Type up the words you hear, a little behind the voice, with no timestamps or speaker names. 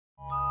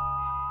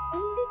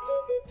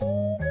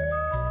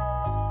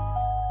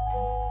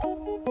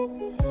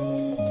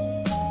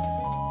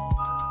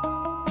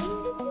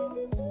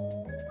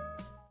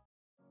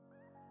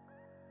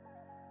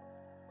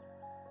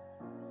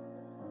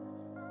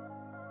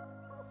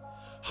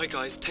Hi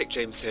guys, Tech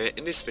James here.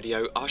 In this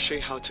video I'll show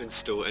you how to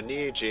install a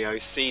NeoGeo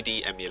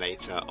CD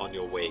Emulator on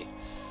your Wii.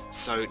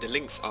 So the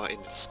links are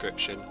in the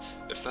description.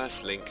 The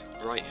first link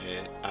right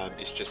here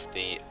is just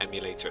the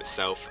emulator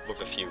itself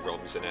with a few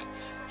ROMs in it.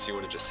 So you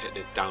want to just hit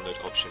the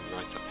download option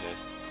right up here.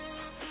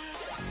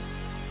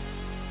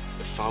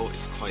 The file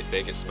is quite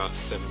big, it's about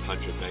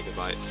 700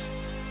 megabytes.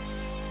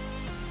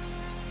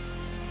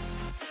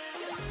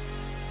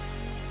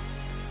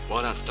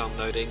 While that's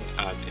downloading,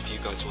 if you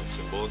guys want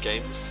some more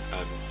games,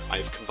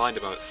 I've combined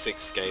about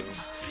 6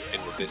 games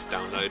in with this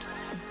download,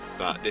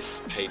 but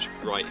this page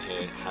right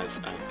here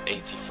has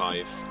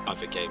 85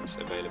 other games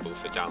available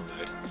for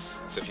download.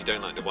 So if you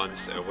don't like the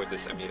ones that are with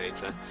this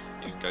emulator,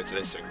 you can go to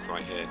this link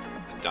right here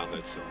and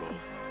download some more.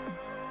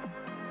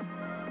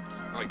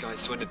 Right guys,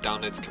 so when the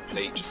download's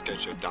complete, just go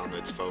to your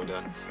downloads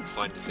folder,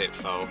 find the zip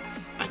file,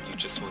 and you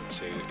just want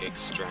to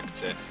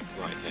extract it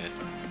right here.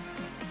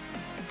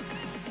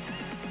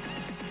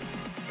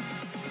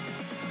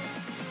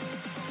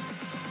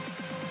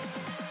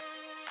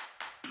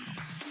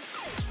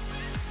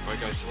 Right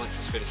guys, so once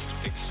it's finished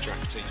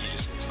extracting, you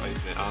just want to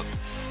open it up.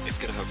 It's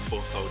going to have 4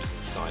 folders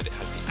inside. It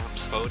has the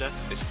apps folder,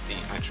 this is the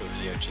actual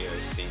NeoGeo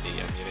CD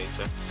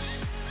Emulator.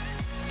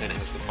 Then it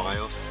has the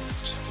BIOS, this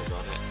is just to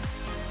run it.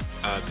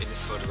 In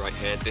this folder right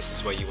here, this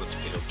is where you want to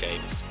put your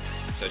games.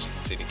 So as you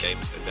can see, the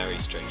game's a very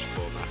strange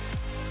format.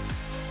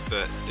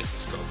 But this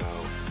has got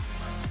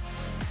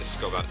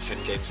about 10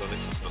 games on it,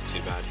 so it's not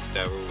too bad.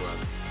 They're all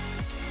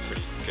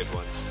pretty good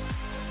ones.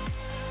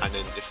 And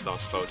then this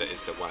last folder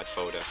is the WAD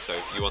folder, so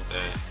if you want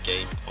the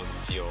game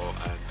onto your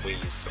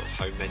Wii's sort of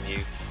home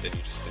menu, then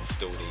you just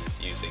install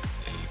these using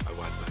a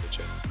WAD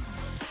manager.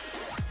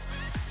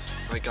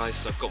 Right guys,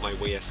 so I've got my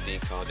Wii SD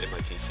card in my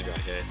PC right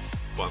here.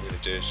 What I'm going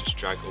to do is just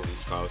drag all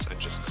these files and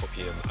just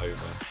copy them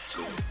over to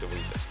the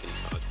Wii's SD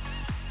card.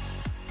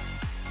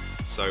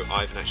 So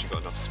I haven't actually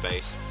got enough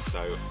space,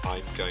 so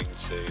I'm going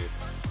to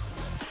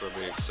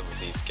remove some of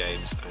these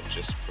games and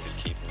just probably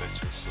keep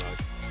Metal Slug.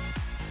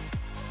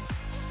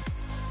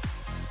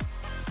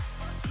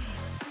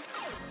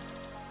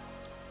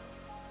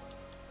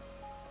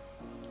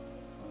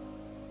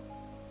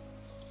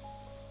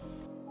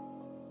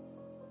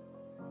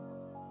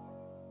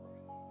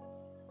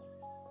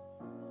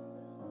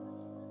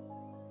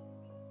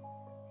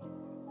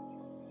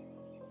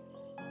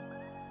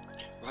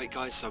 Right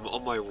guys, so I'm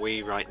on my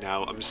Wii right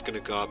now. I'm just going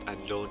to go up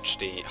and launch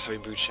the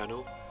Homebrew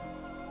channel.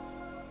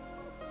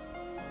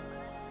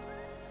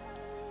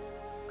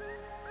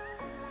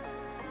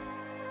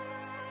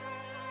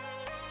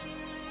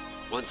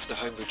 Once the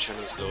Homebrew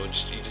channel is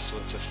launched, you just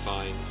want to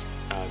find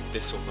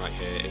this one right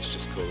here. It's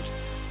just called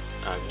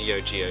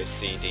NeoGeo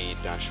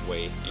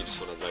CD-Wii. You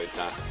just want to load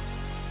that.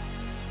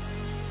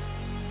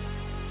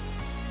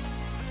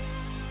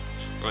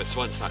 Right, so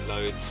once that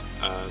loads,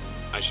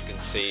 as you can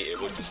see, it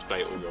will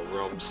display all your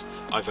ROMs.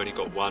 I've only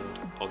got one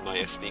on my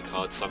SD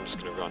card, so I'm just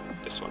going to run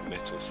this one,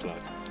 Metal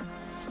Slug.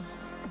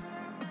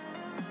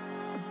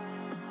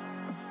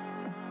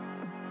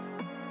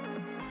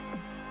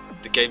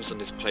 The games on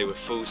this play with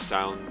full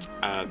sound,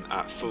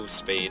 at full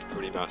speed,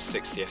 probably about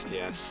 60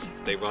 FPS.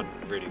 They run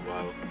really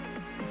well.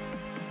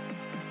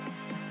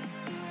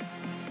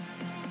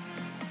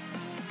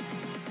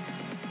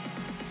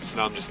 So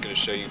now I'm just going to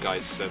show you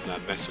guys some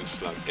Metal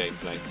Slug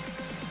gameplay.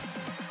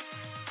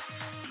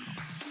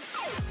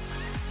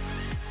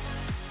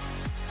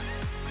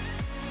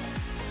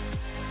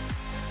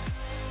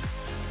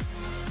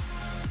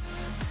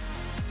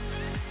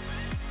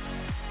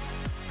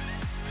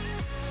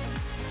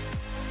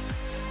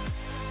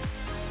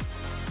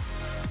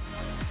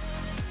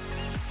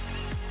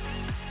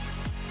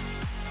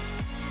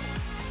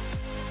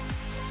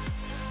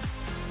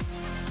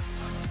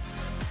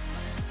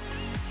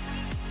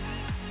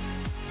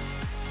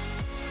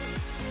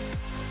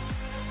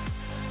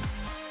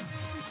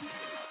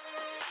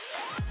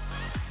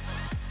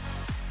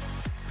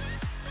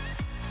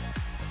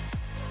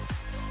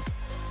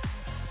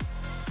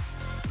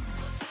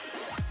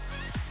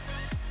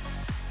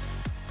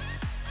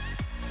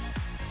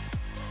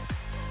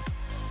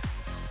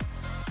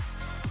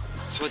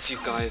 So once you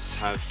guys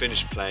have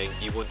finished playing,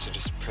 you want to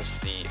just press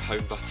the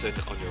home button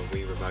on your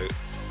Wii remote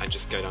and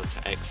just go down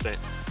to exit,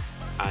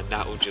 and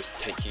that will just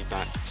take you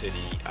back to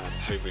the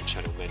Homebrew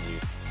channel menu.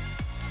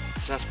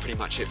 So that's pretty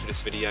much it for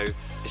this video.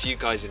 If you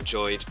guys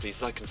enjoyed,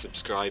 please like and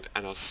subscribe,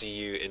 and I'll see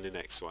you in the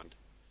next one.